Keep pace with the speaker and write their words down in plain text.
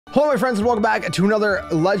Hello my friends and welcome back to another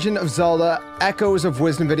Legend of Zelda Echoes of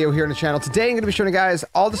Wisdom video here on the channel. Today I'm going to be showing you guys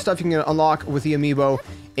all the stuff you can unlock with the amiibo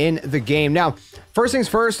in the game. Now, first things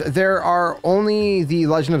first, there are only the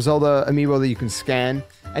Legend of Zelda amiibo that you can scan.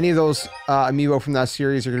 Any of those amiibo from that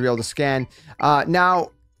series you're going to be able to scan.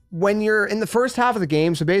 Now, when you're in the first half of the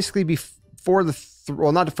game, so basically before the,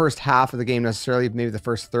 well, not the first half of the game necessarily, maybe the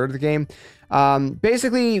first third of the game,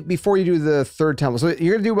 basically before you do the third temple, so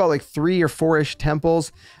you're gonna do about like 3 or 4-ish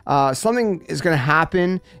temples, something is gonna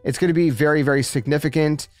happen. It's gonna be very, very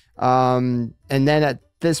significant, and then at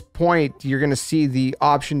this point you're gonna see the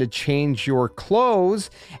option to change your clothes,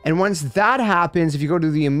 and once that happens, if you go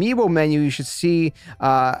to the amiibo menu, you should see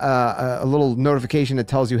a little notification that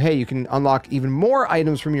tells you, hey, you can unlock even more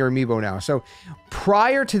items from your amiibo now. So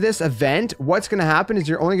prior to this event, what's going to happen is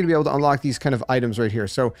you're only going to be able to unlock these kind of items right here.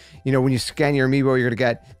 So, you know, when you scan your amiibo, you're going to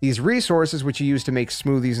get these resources, which you use to make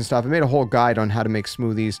smoothies and stuff. I made a whole guide on how to make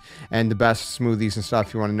smoothies and the best smoothies and stuff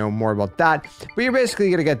if you want to know more about that. But you're basically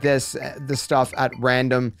going to get this stuff at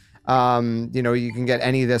random. You know, you can get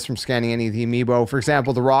any of this from scanning any of the amiibo. For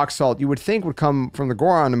example, the rock salt you would think would come from the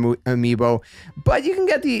Goron amiibo, but you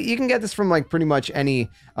can get this from like pretty much any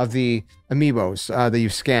of the amiibos that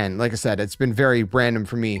you've scanned. Like I said, it's been very random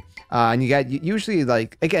for me. And you get usually,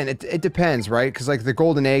 like, again, it depends, right? Because like the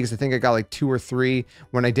golden eggs, I think I got like 2 or 3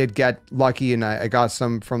 when I did get lucky, and I got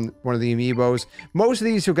some from one of the amiibos. Most of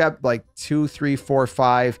these you'll get like 2, 3, 4,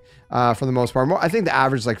 5 for the most part. I think the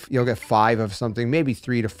average, like, you'll get 5 of something, maybe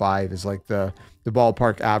 3 to 5 is like the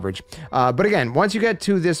ballpark average. But again, once you get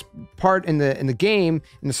to this part in the game,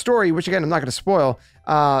 in the story, which again I'm not going to spoil,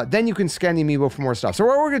 then you can scan the amiibo for more stuff. So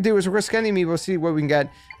what we're going to do is we're going to scan the amiibo, see what we can get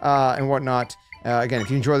and whatnot. Again, if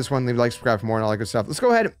you enjoy this one, leave a like, subscribe for more, and all that good stuff. Let's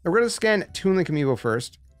go ahead. We're going to scan Toon Link amiibo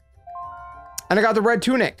first. And I got the red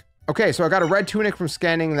tunic. Okay, so I got a red tunic from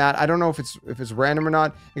scanning that. I don't know if it's random or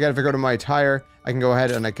not. Again, if I go to my attire, I can go ahead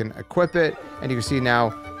and I can equip it. And you can see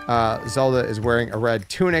now Zelda is wearing a red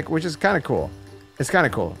tunic, which is kind of cool. It's kind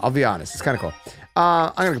of cool. I'll be honest. It's kind of cool.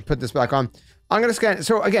 I'm going to put this back on. I'm going to scan.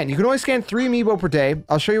 So again, you can only scan 3 amiibo per day.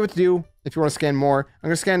 I'll show you what to do if you want to scan more. I'm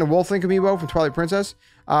going to scan the Wolf Link amiibo from Twilight Princess.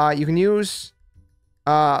 You can use...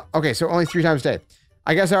 okay, so only 3 times a day.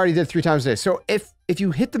 I guess I already did 3 times a day. So if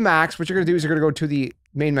you hit the max, what you're going to do is you're going to go to the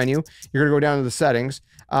main menu. You're going to go down to the settings.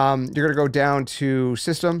 You're going to go down to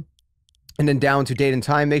system. And then down to date and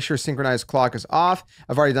time. Make sure synchronized clock is off.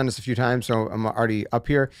 I've already done this a few times, so I'm already up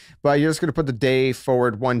here. But you're just going to put the day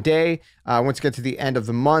forward 1 day. Once you get to the end of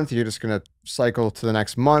the month, you're just going to cycle to the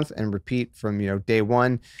next month and repeat from, you know, day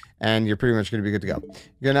 1. And you're pretty much going to be good to go.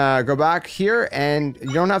 You're going to go back here, and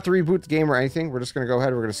you don't have to reboot the game or anything. We're just going to go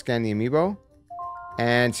ahead. We're going to scan the amiibo.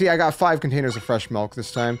 And see, I got 5 containers of fresh milk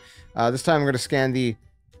this time. This time I'm going to scan the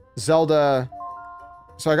Zelda.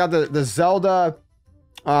 So I got the Zelda...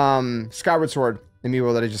 Skyward Sword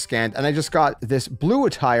amiibo that I just scanned, and I just got this blue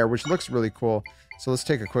attire, which looks really cool. So let's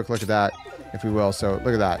take a quick look at that, if we will. So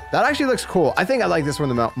look at that. That actually looks cool. I think I like this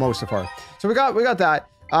one the most so far. So we got that.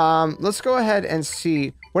 Let's go ahead and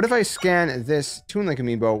see. What if I scan this Toon Link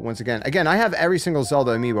amiibo once again? Again, I have every single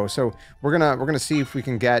Zelda amiibo, so we're gonna see if we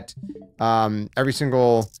can get every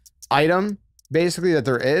single item basically that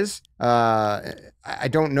there is. I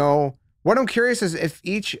don't know. What I'm curious is if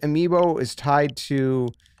each amiibo is tied to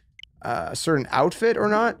a certain outfit or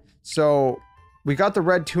not. So we got the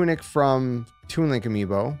red tunic from Toon Link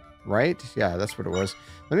amiibo, right? Yeah, that's what it was.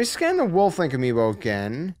 Let me scan the Wolf Link amiibo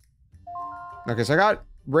again. Okay, so I got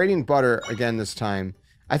Radiant Butter again this time.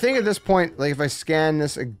 I think at this point, like if I scan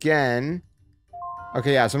this again...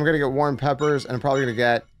 Okay, yeah, so I'm going to get Warm Peppers, and I'm probably going to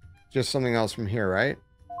get just something else from here, right?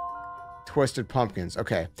 Twisted Pumpkins.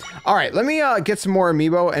 Okay. All right. Let me get some more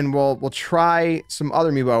amiibo, and we'll try some other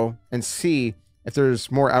amiibo and see if there's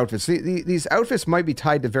more outfits. These outfits might be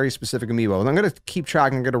tied to very specific amiibo, and I'm going to keep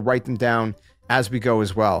track. I'm going to write them down as we go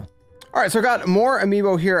as well. All right. So I got more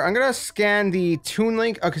amiibo here. I'm going to scan the Toon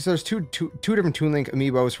Link. Okay. So there's two different Toon Link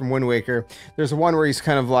amiibos from Wind Waker. There's the one where he's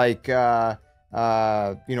kind of like, you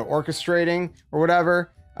know, orchestrating or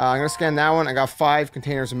whatever. I'm going to scan that one. I got 5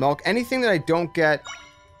 containers of milk. Anything that I don't get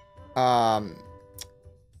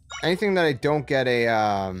anything that I don't get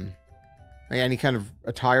any kind of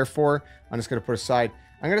attire for, I'm just gonna put aside.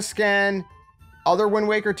 I'm gonna scan other Wind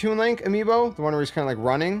Waker Toon Link amiibo, the one where he's kind of like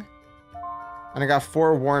running, and I got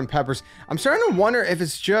 4 Warm Peppers. I'm starting to wonder if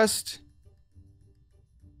it's just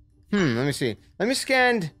let me see. Let me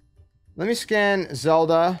scan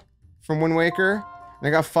Zelda from Wind Waker, and I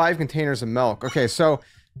got 5 containers of milk. Okay, so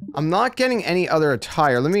I'm not getting any other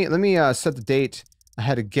attire. Let me set the date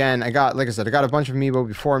ahead again. I got, like I said, I got a bunch of amiibo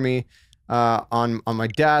before me on my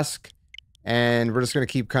desk, and we're just gonna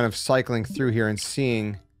keep kind of cycling through here and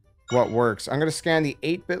seeing what works. I'm gonna scan the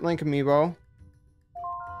 8-bit Link amiibo.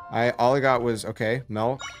 All I got was, okay,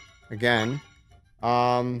 Milk again.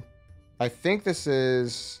 I think this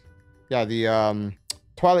is, yeah, the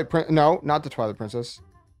Twilight Princess. No, not the Twilight Princess.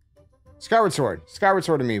 Skyward Sword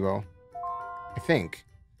amiibo, I think.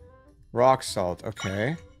 Rock Salt,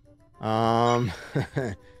 okay.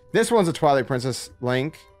 This one's a Twilight Princess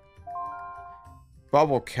Link.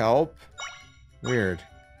 Bubble Kelp, weird.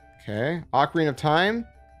 Okay, Ocarina of Time.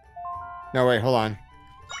 No, wait, hold on.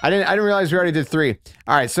 I didn't realize we already did 3.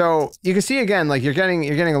 All right, so you can see again, like you're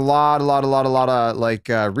getting a lot of like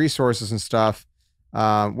resources and stuff,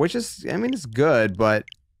 which is, I mean, it's good, but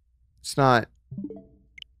it's not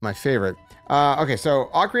my favorite. Okay, so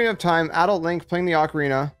Ocarina of Time, Adult Link playing the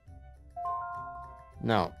Ocarina.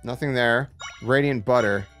 No, nothing there. Radiant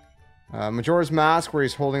Butter. Majora's Mask, where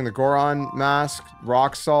he's holding the Goron mask.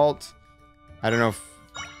 Rock Salt. I don't know if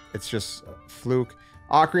it's just a fluke.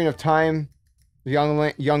 Ocarina of Time. Young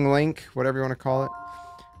Link, whatever you want to call it.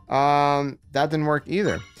 That didn't work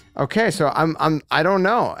either. Okay, so I don't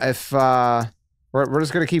know if we're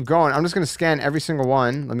just gonna keep going. I'm just gonna scan every single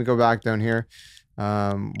one. Let me go back down here.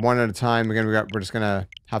 One at a time. Again, we're just gonna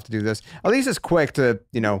have to do this. At least it's quick to,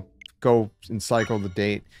 you know, go and cycle the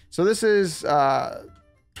date. So this is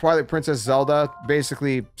Twilight Princess Zelda,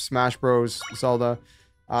 basically Smash Bros. Zelda.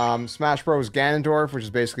 Smash Bros. Ganondorf, which is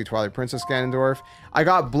basically Twilight Princess Ganondorf. I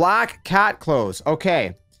got black cat clothes.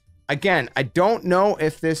 Okay. Again, I don't know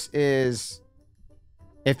if this is...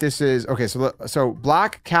 Okay, so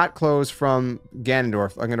black cat clothes from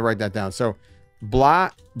Ganondorf. I'm going to write that down. So,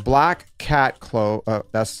 black cat clothes.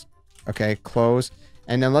 That's... Okay, clothes.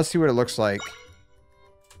 And then let's see what it looks like.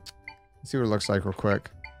 Let's see what it looks like real quick.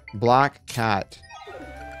 Black cat.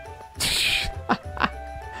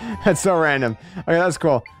 That's so random. Okay, that's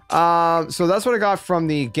cool. So that's what I got from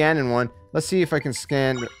the Ganon one. Let's see if I can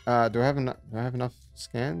scan. Do I have enough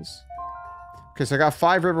scans? Okay, so I got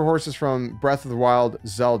 5 river horses from Breath of the Wild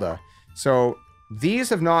Zelda. So these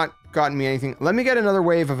have not gotten me anything. Let me get another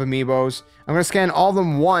wave of amiibos. I'm gonna scan all of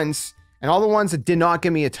them once, and all the ones that did not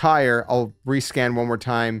give me a tire, I'll rescan one more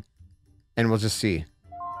time, and we'll just see.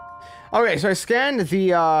 Okay, so I scanned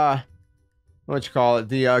the what you call it,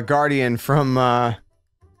 the Guardian from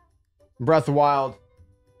Breath of the Wild.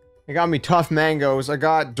 It got me tough mangoes. I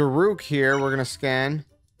got Daruk here. We're gonna scan.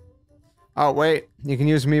 Oh wait, you can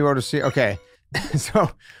use amiibo to see. Okay,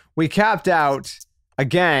 so we capped out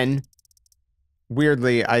again.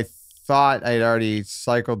 Weirdly, I thought I'd already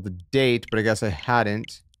cycled the date, but I guess I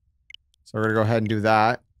hadn't. So we're gonna go ahead and do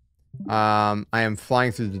that. I am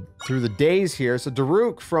flying through the days here. So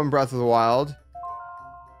Daruk from Breath of the Wild.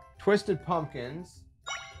 Twisted Pumpkins.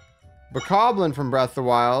 Bokoblin from Breath of the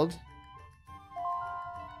Wild.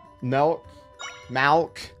 Malk.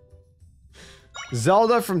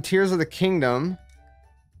 Zelda from Tears of the Kingdom.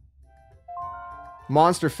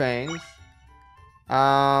 Monster Fangs.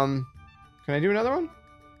 Can I do another one?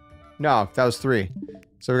 No, that was 3.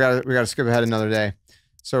 So we gotta skip ahead another day.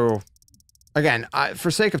 So again,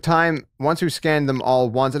 for sake of time, once we've scanned them all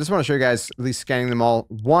once, I just want to show you guys at least scanning them all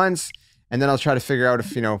once, and then I'll try to figure out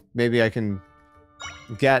if, you know, maybe I can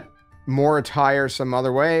get more attire some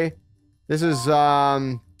other way. This is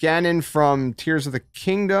Ganon from Tears of the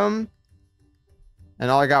Kingdom. And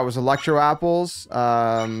all I got was Electro Apples.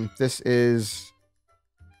 This is...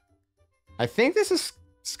 I think this is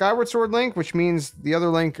Skyward Sword Link, which means the other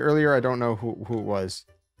Link earlier, I don't know who it was.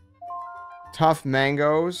 Tough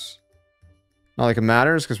Mangoes. Not like it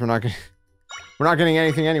matters, because we're not getting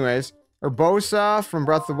anything anyways. Urbosa from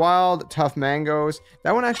Breath of the Wild. Tough Mangoes.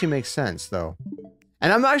 That one actually makes sense, though.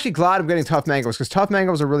 And I'm actually glad I'm getting Tough Mangoes, because Tough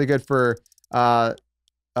Mangoes are really good for certain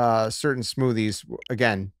smoothies.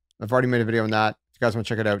 Again, I've already made a video on that. If you guys want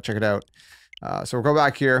to check it out, check it out. So we'll go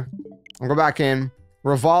back here. I'll go back in.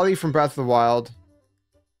 Revali from Breath of the Wild.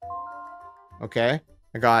 Okay.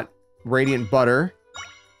 I got Radiant Butter.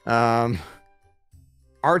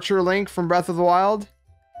 Archer Link from Breath of the Wild.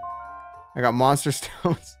 I got Monster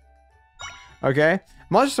Stones. Okay.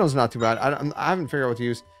 Monster Stones not too bad. I haven't figured out what to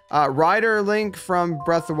use. Rider Link from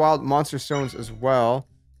Breath of the Wild. Monster Stones as well.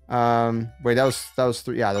 Wait, that was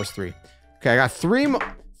 3. Yeah, that was 3. Okay, I got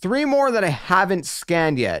 3 more that I haven't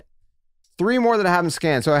scanned yet. 3 more that I haven't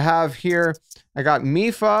scanned. So I have here, I got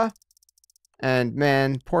Mipha, and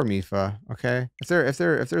man, poor Mipha. Okay, if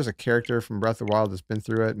there's a character from Breath of the Wild that's been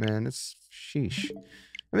through it, man, it's sheesh.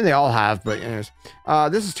 I mean, they all have, but anyways.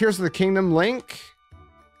 This is Tears of the Kingdom Link.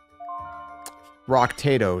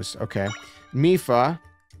 Rocktatoes. Okay, Mipha.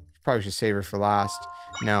 Probably should save her for last.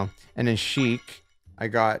 No, and then Sheik. I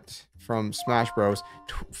got from Smash Bros.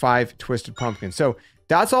 5 Twisted Pumpkins. So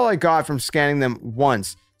that's all I got from scanning them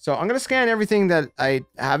once. So I'm going to scan everything that I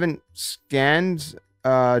haven't scanned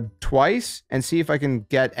twice and see if I can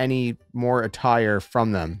get any more attire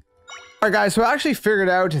from them. All right, guys, so I actually figured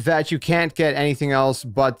out that you can't get anything else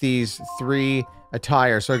but these 3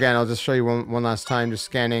 attire. So again, I'll just show you one last time, just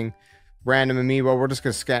scanning random amiibo. We're just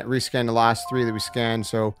going to rescan the last 3 that we scanned.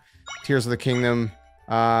 So Tears of the Kingdom,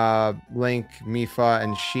 Link, Mipha,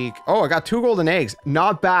 and Sheik. Oh, I got 2 golden eggs.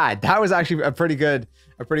 Not bad. That was actually a pretty good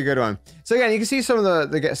one. So again, you can see some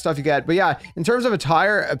of the stuff you get. But yeah, in terms of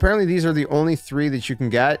attire, apparently these are the only 3 that you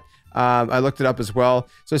can get. I looked it up as well.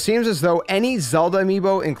 So it seems as though any Zelda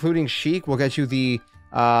amiibo, including Sheik, will get you the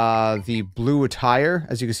blue attire,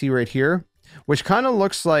 as you can see right here, which kind of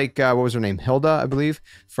looks like what was her name, Hilda, I believe,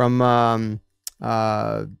 from A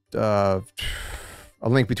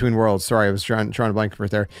Link Between Worlds. Sorry, I was trying to blank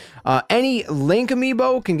right there. Any Link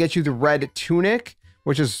amiibo can get you the red tunic,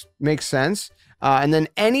 which makes sense. And then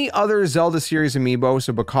any other Zelda series amiibo,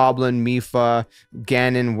 so Bokoblin, Mipha,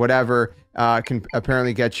 Ganon, whatever, can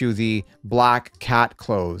apparently get you the black cat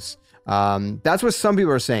clothes. That's what some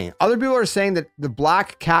people are saying. Other people are saying that the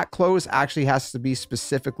black cat clothes actually has to be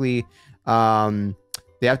specifically, they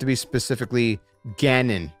have to be specifically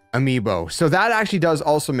Ganon amiibo. So that actually does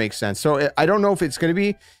also make sense. So I don't know if it's going to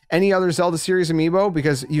be any other Zelda series amiibo,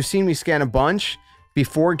 because you've seen me scan a bunch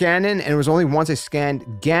before Ganon, and it was only once I scanned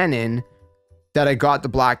Ganon that I got the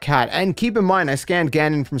black cat. And keep in mind, I scanned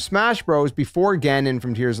Ganon from Smash Bros before Ganon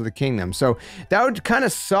from Tears of the Kingdom. So that would kind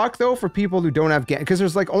of suck though for people who don't have Ganon, because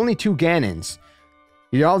there's like only 2 Ganons.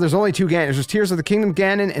 You know, there's only 2 Ganons. There's Tears of the Kingdom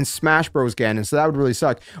Ganon and Smash Bros Ganon. So that would really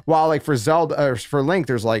suck. While like for Zelda, or for Link,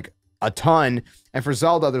 there's like a ton. And for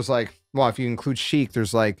Zelda, there's like, well, if you include Sheik,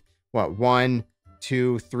 there's like, what, 1,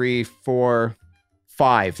 2, 3, 4,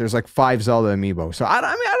 5. There's like 5 Zelda amiibo. So I mean,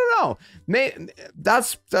 I don't know.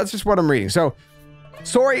 That's just what I'm reading. So,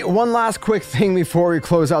 sorry, one last quick thing before we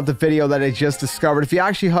close out the video that I just discovered. If you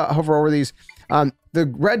actually hover over these, the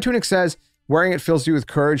red tunic says, wearing it fills you with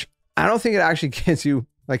courage. I don't think it actually gives you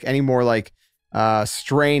like any more like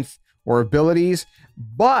strength or abilities,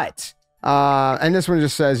 but and this one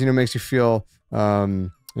just says, you know, makes you feel,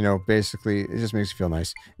 you know, basically it just makes you feel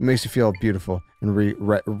nice. It makes you feel beautiful and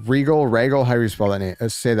regal, how do you spell that name?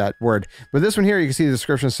 Say that word. But this one here, you can see the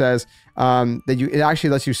description says that it actually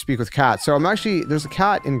lets you speak with cats. So I'm actually, there's a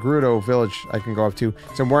cat in Gerudo Village I can go up to.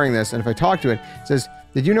 So I'm wearing this, and if I talk to it, it says,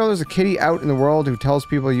 did you know there's a kitty out in the world who tells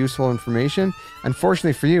people useful information?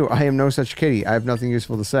 Unfortunately for you, I am no such kitty. I have nothing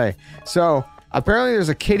useful to say. So apparently there's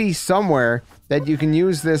a kitty somewhere that you can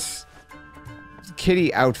use this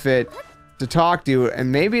kitty outfit to talk to,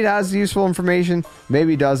 and maybe it has useful information,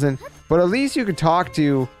 maybe it doesn't, but at least you could talk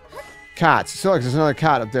to cats. So look, there's another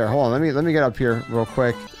cat up there. Hold on, let me get up here real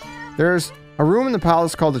quick. There's a room in the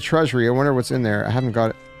palace called the Treasury. I wonder what's in there. I haven't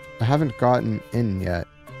gotten in yet.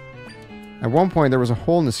 At one point there was a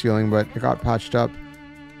hole in the ceiling, but it got patched up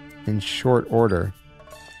in short order.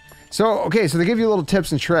 So okay, so they give you little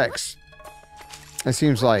tips and tricks. It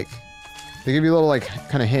seems like they give you little like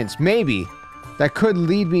kind of hints. Maybe that could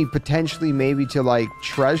lead me potentially maybe to like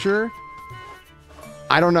treasure.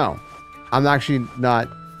 I don't know. I'm actually not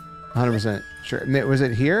 100% sure. Was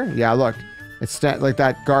it here? Yeah, look. It's like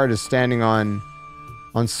that guard is standing on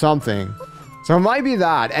something. So it might be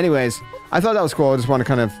that. Anyways, I thought that was cool. I just want to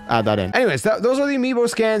kind of add that in. Anyways, those are the amiibo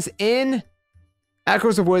scans in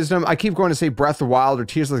Echoes of Wisdom. I keep going to say Breath of the Wild or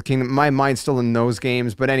Tears of the Kingdom. My mind's still in those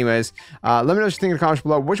games. But anyways, let me know what you think in the comments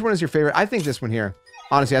below. Which one is your favorite? I think this one here.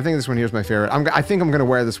 Honestly, I think this one here is my favorite. I think I'm going to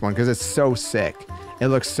wear this one because it's so sick. It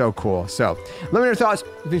looks so cool. So, let me know your thoughts.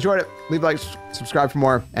 If you enjoyed it, leave a like, subscribe for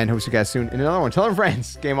more, and hope to see you guys soon in another one. Tell your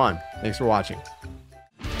friends. Game on. Thanks for watching.